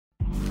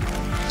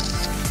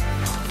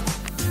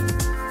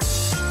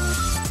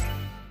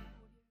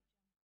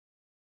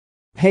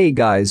Hey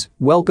guys,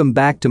 welcome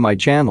back to my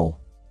channel.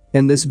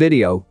 In this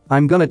video,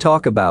 I'm gonna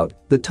talk about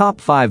the top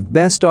 5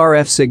 best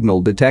RF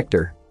signal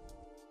detector.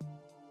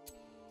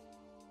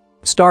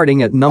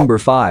 Starting at number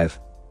 5.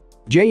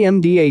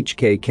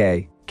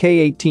 JMDHKK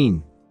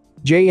K18.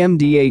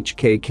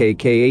 JMDHKK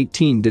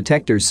K18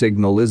 detector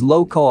signal is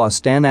low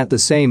cost and at the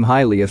same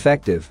highly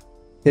effective.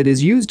 It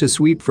is used to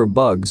sweep for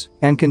bugs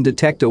and can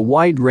detect a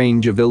wide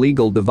range of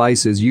illegal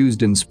devices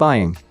used in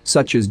spying,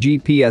 such as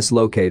GPS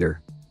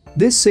locator.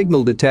 This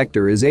signal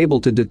detector is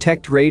able to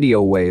detect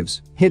radio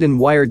waves, hidden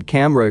wired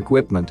camera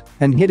equipment,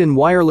 and hidden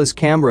wireless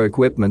camera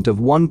equipment of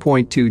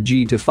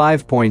 1.2G to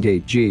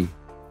 5.8G.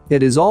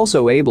 It is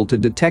also able to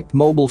detect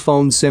mobile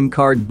phone SIM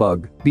card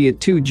bug, be it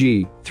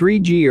 2G,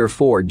 3G or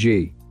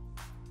 4G.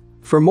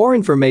 For more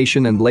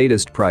information and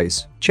latest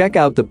price, check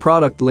out the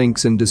product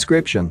links in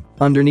description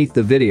underneath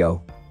the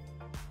video.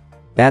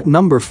 At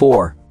number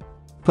 4.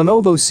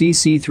 PANNOVO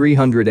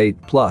CC308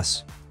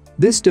 Plus.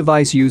 This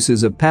device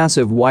uses a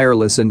passive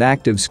wireless and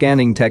active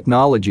scanning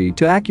technology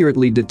to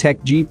accurately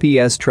detect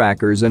GPS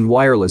trackers and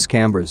wireless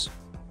cameras.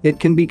 It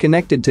can be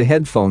connected to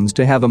headphones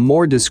to have a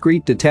more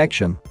discreet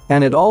detection,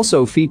 and it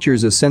also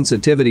features a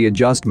sensitivity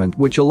adjustment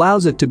which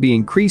allows it to be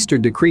increased or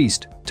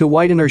decreased to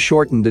widen or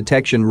shorten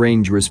detection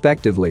range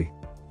respectively.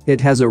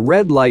 It has a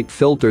red light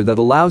filter that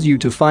allows you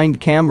to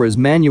find cameras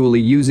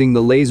manually using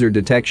the laser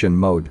detection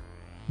mode.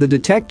 The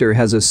detector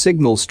has a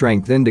signal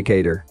strength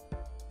indicator.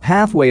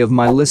 Halfway of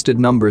my listed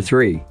number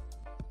 3.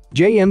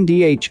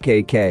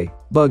 JMDHKK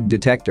Bug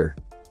Detector.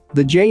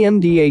 The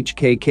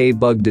JMDHKK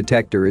Bug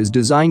Detector is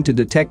designed to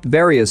detect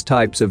various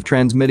types of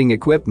transmitting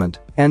equipment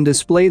and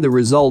display the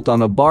result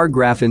on a bar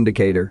graph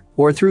indicator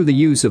or through the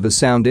use of a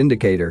sound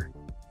indicator.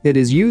 It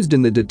is used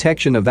in the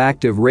detection of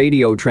active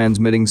radio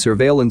transmitting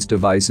surveillance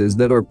devices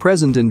that are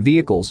present in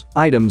vehicles,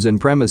 items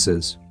and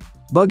premises.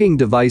 Bugging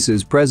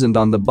devices present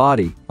on the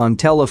body, on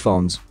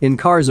telephones, in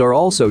cars are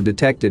also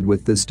detected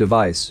with this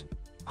device.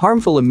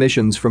 Harmful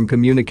emissions from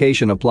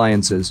communication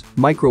appliances,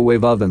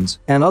 microwave ovens,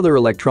 and other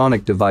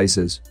electronic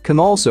devices can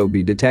also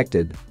be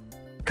detected.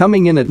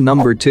 Coming in at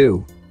number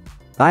 2.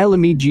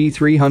 Eilimy G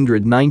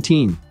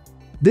 319.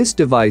 This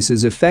device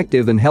is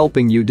effective in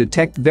helping you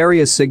detect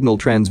various signal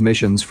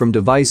transmissions from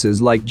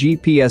devices like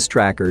GPS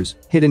trackers,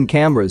 hidden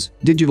cameras,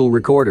 digital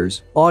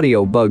recorders,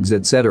 audio bugs,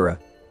 etc.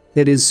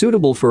 It is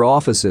suitable for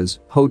offices,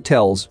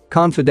 hotels,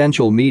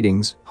 confidential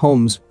meetings,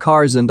 homes,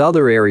 cars and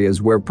other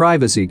areas where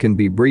privacy can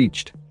be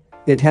breached.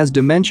 It has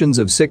dimensions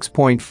of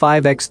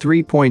 6.5 x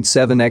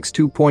 3.7 x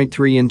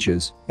 2.3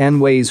 inches and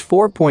weighs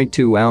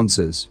 4.2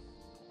 ounces.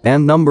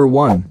 And number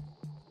 1.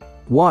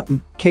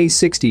 Wattne K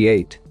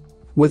 68.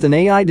 With an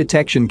AI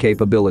detection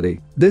capability,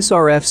 this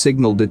RF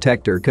signal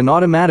detector can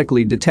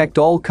automatically detect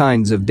all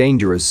kinds of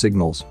dangerous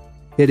signals.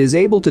 It is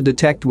able to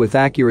detect with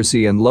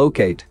accuracy and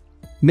locate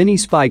mini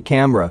spy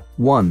camera,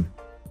 1,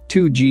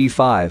 2G,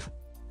 5,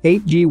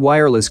 8G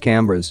wireless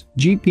cameras,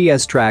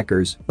 GPS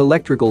trackers,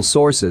 electrical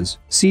sources,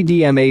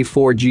 CDMA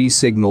 4G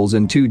signals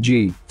and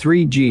 2G,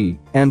 3G,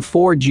 and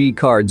 4G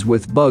cards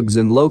with bugs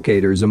and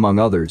locators among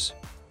others.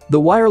 The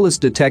wireless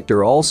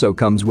detector also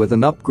comes with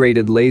an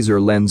upgraded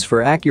laser lens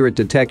for accurate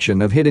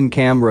detection of hidden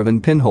camera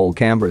and pinhole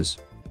cameras.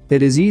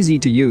 It is easy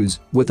to use,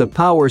 with a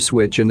power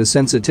switch and a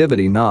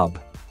sensitivity knob.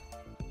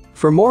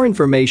 For more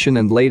information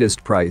and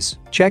latest price,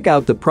 check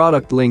out the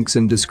product links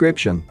in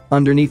description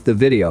underneath the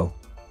video.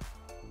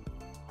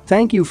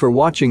 Thank you for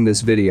watching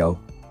this video.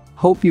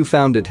 Hope you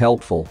found it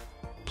helpful.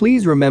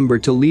 Please remember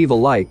to leave a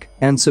like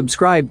and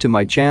subscribe to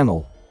my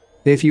channel.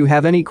 If you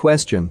have any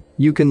question,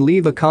 you can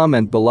leave a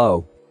comment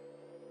below.